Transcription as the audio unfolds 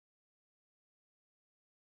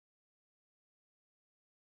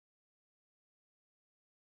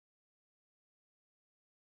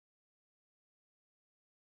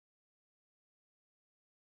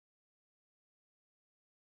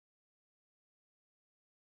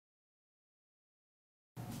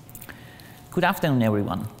Good afternoon,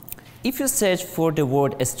 everyone. If you search for the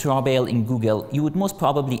word straw bale in Google, you would most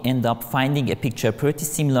probably end up finding a picture pretty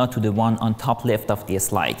similar to the one on top left of the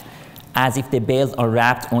slide, as if the bales are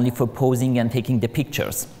wrapped only for posing and taking the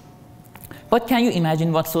pictures. But can you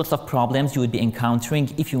imagine what sorts of problems you would be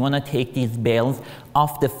encountering if you want to take these bales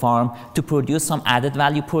off the farm to produce some added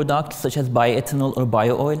value products such as bioethanol or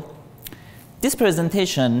bio-oil? This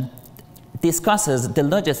presentation discusses the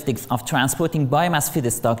logistics of transporting biomass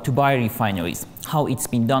feedstock to biorefineries, how it's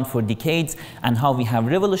been done for decades, and how we have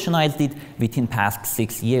revolutionized it within past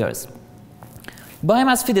 6 years.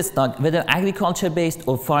 Biomass feedstock, whether agriculture-based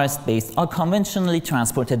or forest-based, are conventionally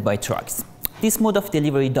transported by trucks. This mode of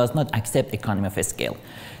delivery does not accept economy of scale.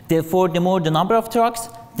 Therefore, the more the number of trucks,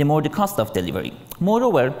 the more the cost of delivery.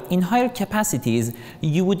 Moreover, in higher capacities,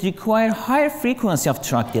 you would require higher frequency of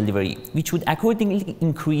truck delivery, which would accordingly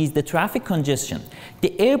increase the traffic congestion,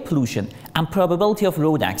 the air pollution, and probability of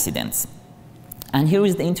road accidents. And here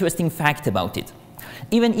is the interesting fact about it.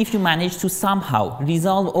 Even if you manage to somehow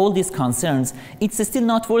resolve all these concerns, it's still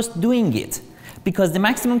not worth doing it, because the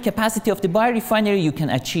maximum capacity of the biorefinery you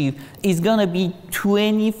can achieve is going to be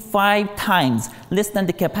 25 times less than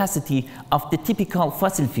the capacity of the typical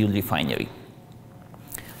fossil fuel refinery.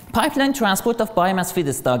 Pipeline transport of biomass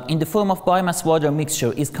feedstock in the form of biomass water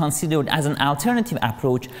mixture is considered as an alternative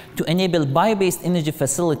approach to enable bio-based energy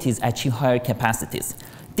facilities achieve higher capacities.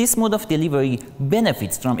 This mode of delivery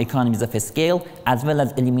benefits from economies of scale, as well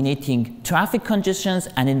as eliminating traffic congestions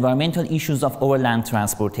and environmental issues of overland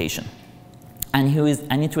transportation. And here is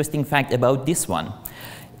an interesting fact about this one.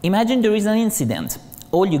 Imagine there is an incident.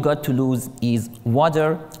 All you got to lose is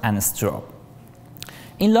water and straw.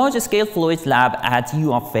 In large-scale fluids lab at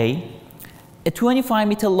U of A, a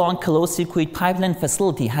 25-meter-long closed-circuit pipeline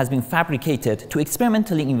facility has been fabricated to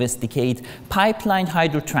experimentally investigate pipeline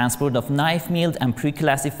hydrotransport of knife-milled and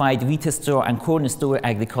pre-classified wheat straw and corn store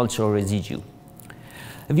agricultural residue.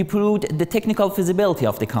 We proved the technical feasibility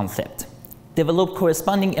of the concept, developed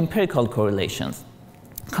corresponding empirical correlations,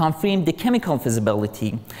 confirmed the chemical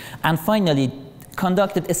feasibility, and finally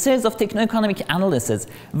conducted a series of techno-economic analyses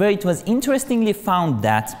where it was interestingly found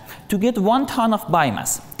that to get 1 ton of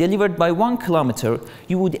biomass delivered by 1 kilometer,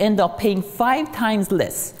 you would end up paying 5 times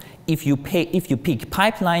less if you pick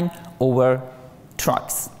pipeline over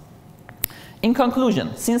trucks. In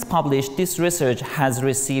conclusion, since published, this research has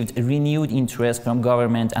received renewed interest from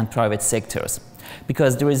government and private sectors,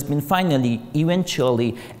 because there has been finally,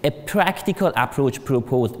 eventually, a practical approach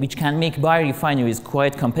proposed which can make biorefineries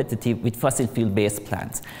quite competitive with fossil fuel-based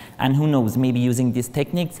plants. And who knows, maybe using these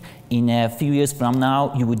techniques, in a few years from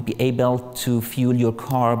now, you would be able to fuel your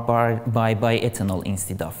car by bioethanol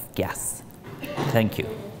instead of gas. Thank you.